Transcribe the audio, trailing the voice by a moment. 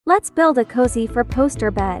Let's build a cozy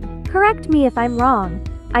four-poster bed. Correct me if I'm wrong.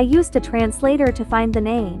 I used a translator to find the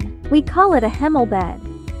name. We call it a Himmel bed.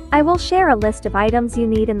 I will share a list of items you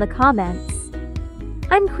need in the comments.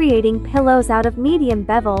 I'm creating pillows out of medium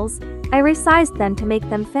bevels. I resized them to make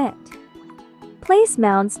them fit. Place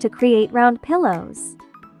mounds to create round pillows.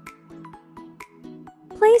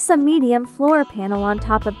 Place a medium floor panel on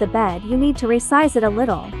top of the bed. You need to resize it a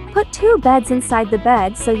little. Put 2 beds inside the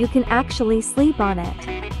bed so you can actually sleep on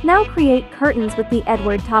it. Now create curtains with the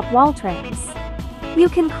Edward top wall trims. You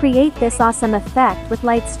can create this awesome effect with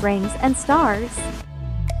light strings and stars.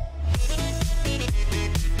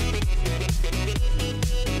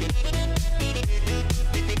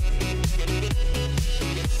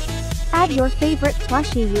 Add your favorite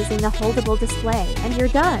plushie using a holdable display and you're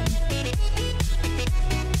done.